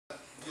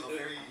a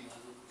very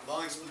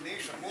long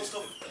explanation. Most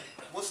of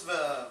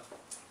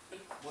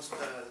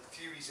the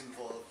theories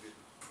involved with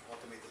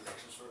automated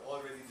elections were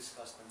already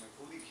discussed by my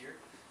colleague here.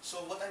 So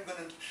what I'm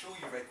going to show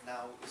you right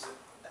now is a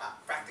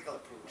practical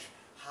approach.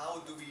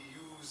 How do we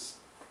use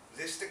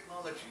this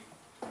technology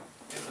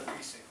in the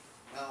precinct?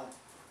 Now,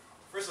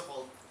 first of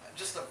all,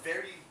 just a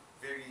very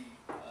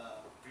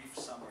brief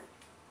summary.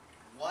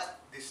 What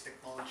this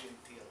technology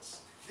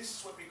entails. This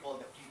is what we call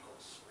the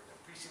PCOS, or the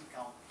precinct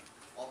count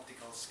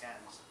optical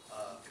scans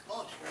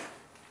technology.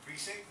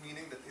 Precinct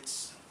meaning that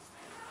it's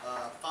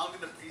found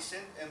in the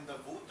precinct and the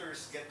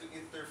voters get to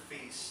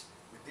interface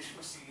with this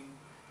machine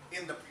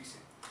in the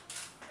precinct.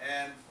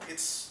 And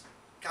it's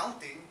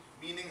counting,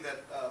 meaning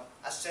that,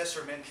 as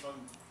Cesar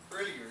mentioned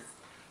earlier,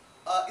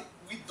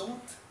 we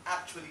don't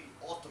actually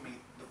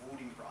automate the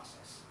voting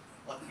process.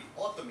 What we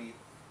automate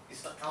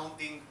is the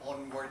counting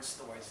onwards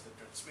towards the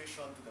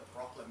transmission to the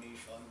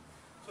proclamation.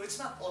 So it's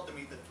not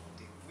automated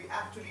voting. We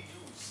actually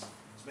use,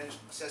 as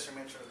Cesar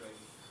mentioned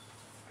already,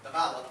 the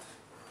ballot.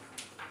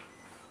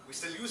 We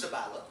still use a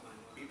ballot,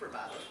 paper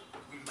ballot.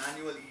 We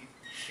manually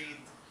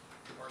shade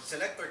or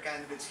select our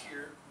candidates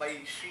here by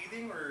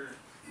shading or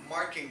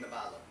marking the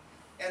ballot.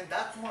 And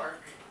that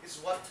mark is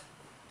what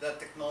the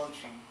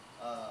technology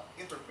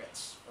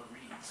interprets or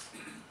reads.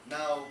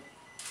 Now,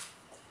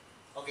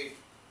 okay,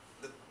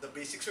 the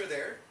basics are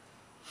there.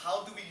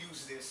 How do we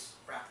use this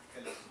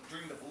practically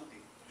during the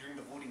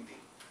voting day?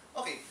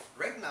 Okay,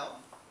 right now,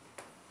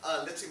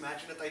 let's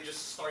imagine that I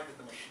just started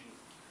the machine.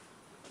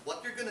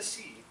 What you're gonna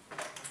see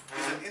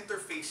is an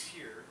interface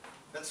here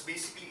that's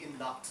basically in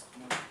locked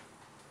mode.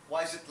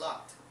 Why is it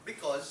locked?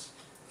 Because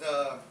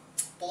the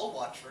poll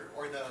watcher,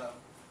 or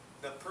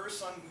the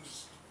person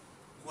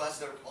who has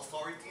the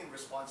authority and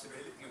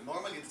responsibility,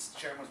 normally it's the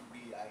chairman of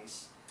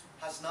BIs,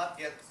 has not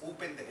yet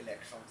opened the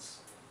elections.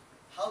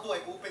 How do I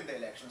open the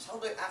elections? How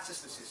do I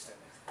access the system?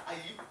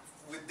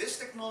 With this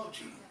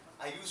technology,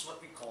 I use what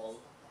we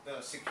call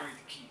the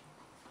security key.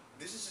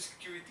 This is a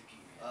security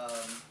key.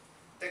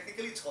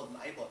 Technically, it's called an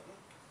I button,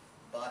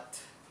 but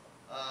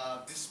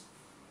this,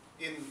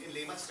 in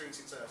layman's terms,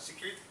 it's a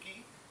security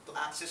key to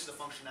access the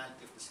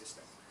functionality of the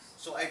system.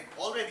 So I've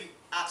already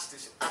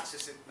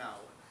accessed it now.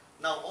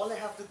 Now all I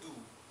have to do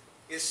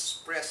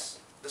is press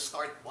the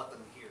start button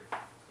here.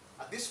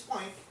 At this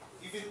point,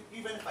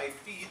 even if I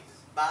feed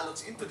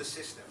ballots into the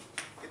system,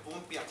 it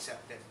won't be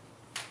accepted.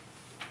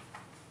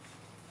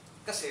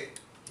 Kasi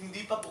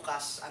hindi pa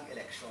bukas ang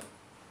election.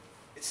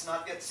 It's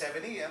not yet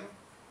 7 AM.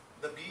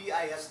 The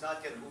BEI has not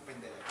yet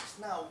opened the elections.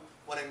 Now,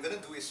 what I'm going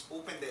to do is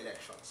open the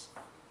elections.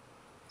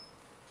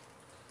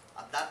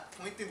 At that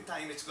point in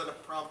time, it's going to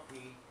prompt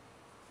me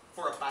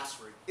for a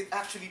password. It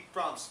actually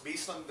prompts,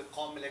 based on the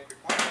COMELEC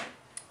requirement,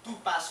 2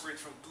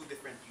 passwords from 2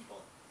 different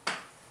people.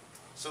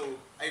 So,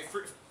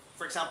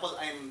 for example,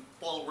 I'm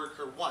poll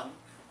worker 1.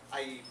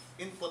 I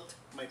input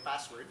my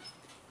password,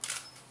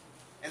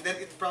 and then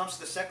it prompts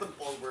the second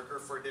poll worker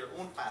for their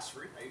own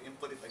password. I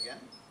input it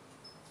again,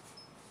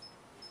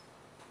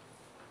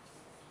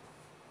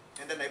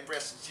 and then I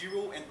press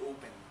 0 and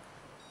open.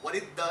 What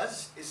it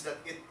does is that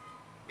it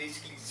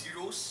basically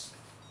zeros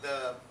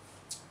the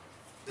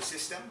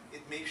system.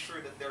 It makes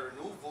sure that there are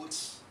no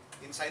votes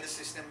inside the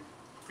system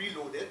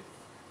preloaded,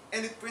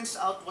 and it prints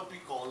out what we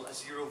call a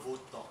 0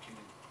 vote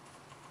document.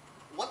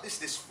 What is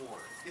this for?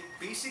 It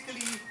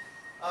basically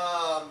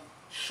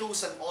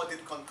shows an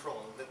audit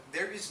control that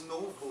there is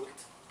no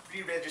vote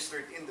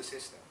pre-registered in the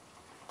system.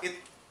 It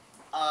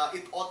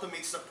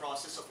automates the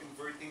process of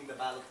inverting the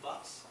ballot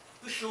box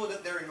to show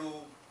that there are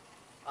no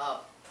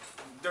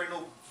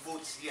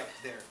votes yet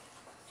there.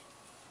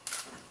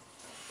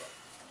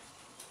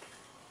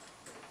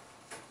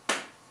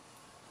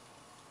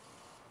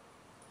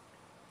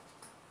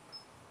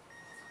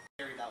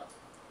 Tear it out,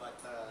 but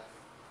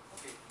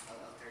okay,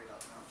 I'll tear it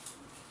out now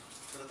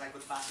so that I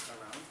could pass it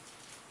around.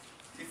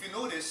 If you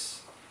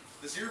notice,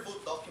 the 0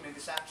 vote document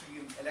is actually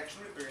an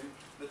election return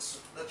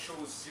that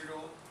shows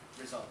 0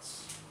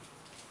 results.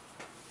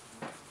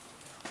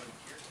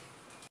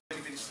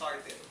 When been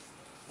started,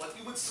 what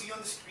you would see on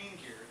the screen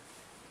here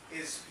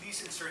is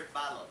please insert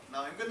ballot.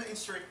 Now I'm going to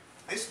insert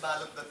this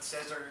ballot that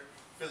Cesar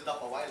filled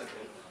up a while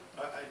ago.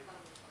 I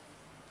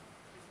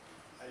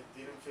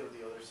didn't fill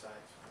the other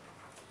side.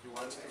 You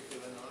want me to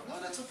fill another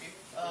one? No, that's okay.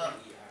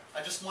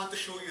 I just want to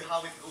show you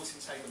how it goes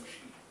inside the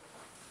machine.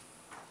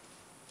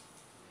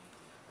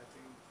 I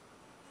think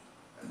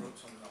I wrote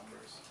some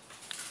numbers.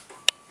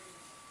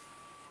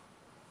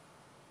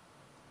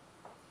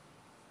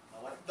 Now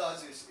what it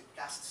does is it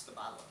casts the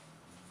ballot.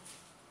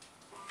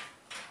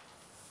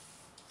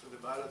 So the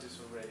ballot is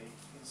already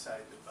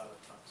inside the ballot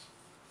box.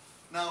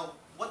 Now,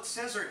 what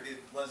Cesar did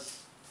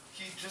was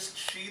he just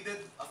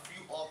shaded a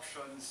few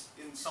options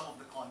in some of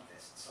the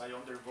contests. I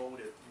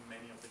undervoted in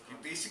many of the You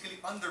contests. basically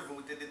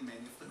undervoted in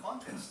many of the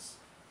contests.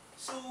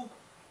 So,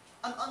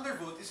 an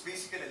undervote is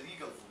basically a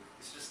legal vote.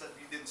 It's just that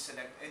you didn't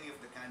select any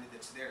of the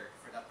candidates there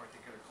for that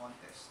particular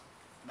contest.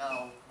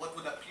 Now, what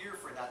would appear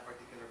for that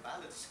particular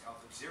ballot is a count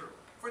of 0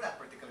 for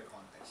that particular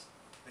contest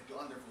that you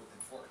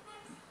undervoted for.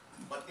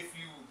 But if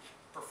you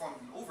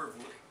performed an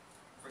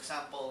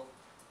example,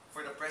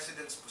 for the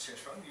president's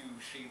position, you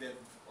shaded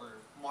or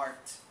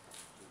marked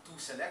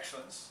 2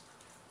 selections.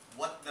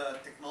 What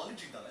the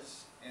technology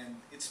does, and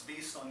it's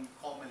based on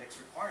COMELEC's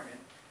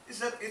requirement,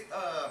 is that it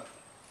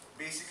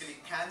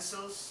basically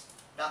cancels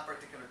that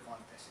particular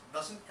contest. It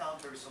doesn't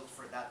count the result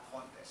for that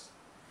contest.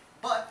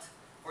 But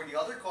for the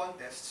other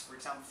contests, for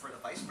example, for the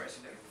vice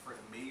president, for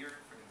the mayor,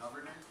 for the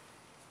governor,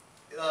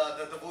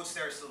 the votes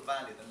there are still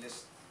valid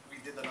unless we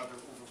did another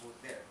overvote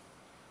there.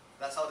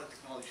 That's how the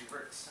technology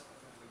works.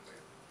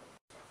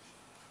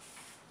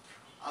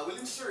 I will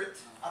insert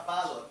a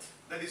ballot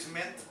that is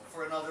meant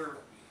for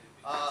another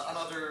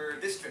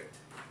district.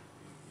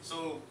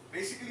 So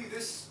basically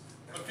this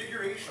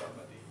configuration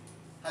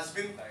has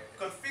been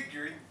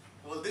configured,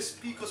 well, this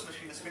PICOS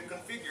machine has been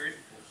configured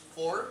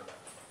for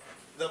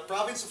the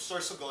province of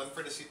Sorsogon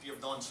for the city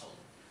of Donsol.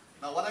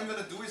 Now what I'm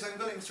going to do is I'm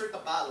going to insert a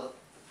ballot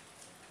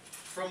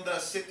from the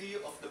city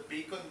of the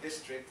Bacon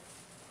district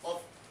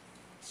of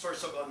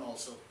Sorsogon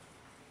also.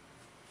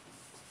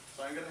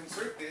 So I'm going to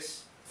insert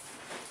this,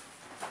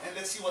 and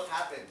let's see what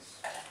happens.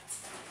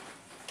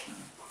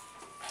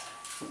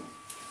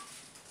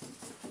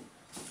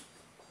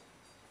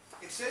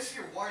 It says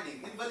here, warning,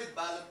 invalid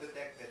ballot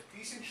detected.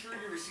 Please ensure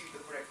you receive the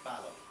correct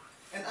ballot.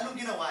 And anong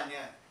ginawa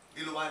niya?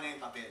 Diluwa niya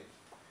yung papel.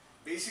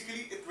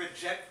 Basically, it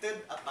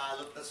rejected a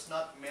ballot that's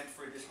not meant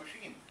for this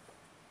machine.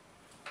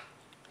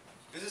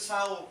 This is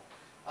how,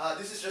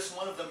 this is just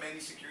one of the many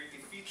security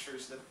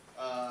features that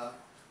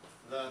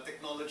the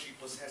technology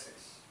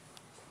possesses.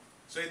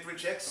 So it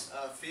rejects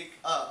a fake,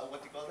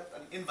 what do you call that?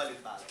 An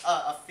invalid ballot,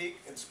 a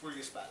fake and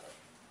spurious ballot.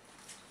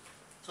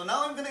 So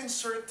now I'm going to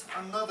insert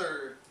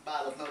another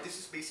ballot. Now this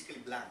is basically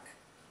blank.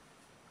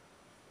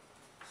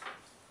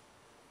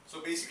 So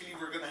basically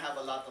we're going to have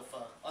a lot of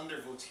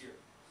undervotes here.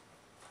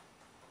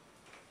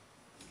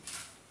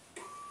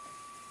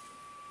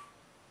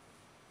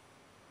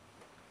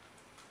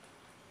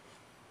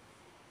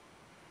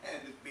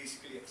 And it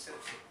basically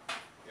accepts it.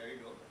 There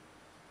you go.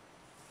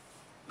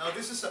 Now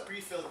this is a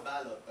pre-filled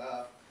ballot.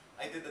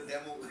 I did a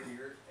demo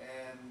earlier,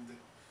 and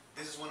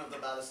this is one of the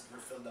ballots that were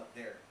filled up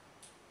there.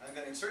 I'm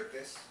going to insert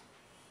this.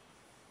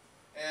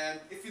 And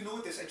if you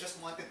notice, I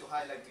just wanted to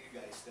highlight to you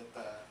guys that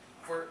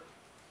for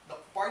the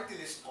party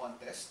list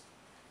contest,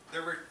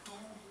 there were 2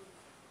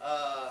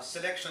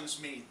 selections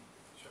made.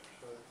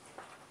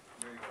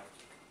 There you go.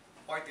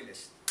 Party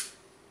list.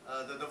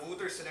 The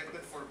voters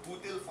selected for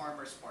Butil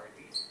Farmers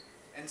Party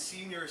and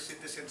Senior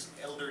Citizens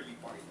Elderly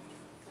Party.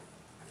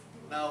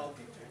 Now,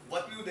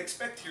 what we would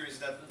expect here is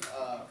that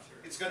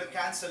it's going to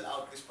cancel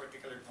out this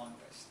particular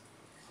contest.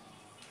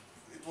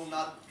 It will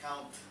not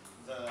count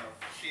the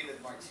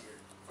shaded marks here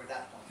for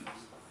that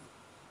contest.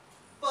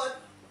 But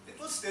it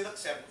will still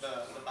accept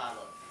the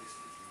ballot.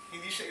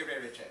 Hindi siya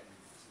i-reject.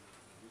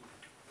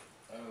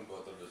 Anong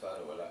boto doon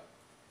sa wala?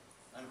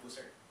 Ano po,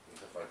 sir? Yung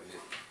sa party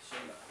list.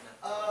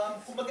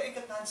 Kumbaga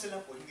i-cancel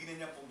lang po, hindi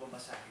na niya po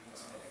babasahin yung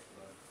select.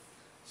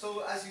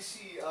 So as you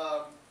see,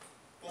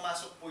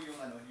 pumasok po yung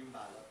yung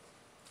ballot.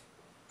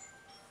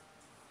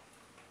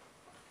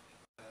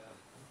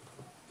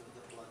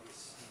 The plug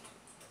is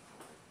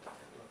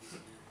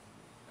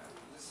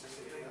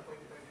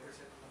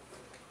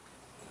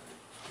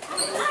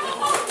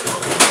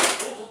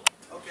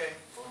okay,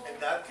 and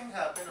that can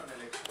happen on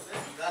election day.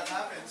 That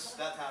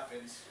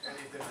happens. And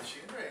if the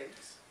machine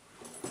breaks,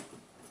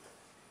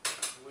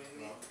 we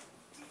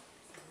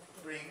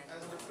bring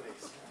another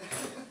place.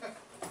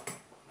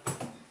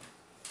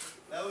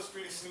 That was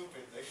pretty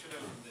stupid. I should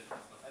have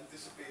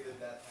anticipated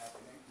that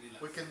happening.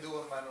 We can do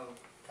a manual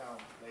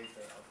count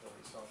later of the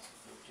results.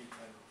 We'll keep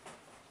them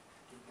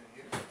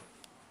here.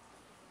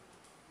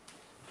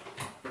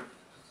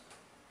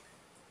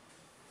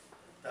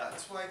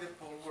 That's why the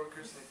poll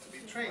workers need to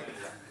be trained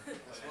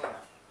as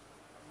well.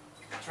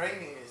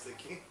 Training is the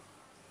key.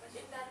 But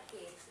in that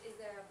case, is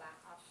there a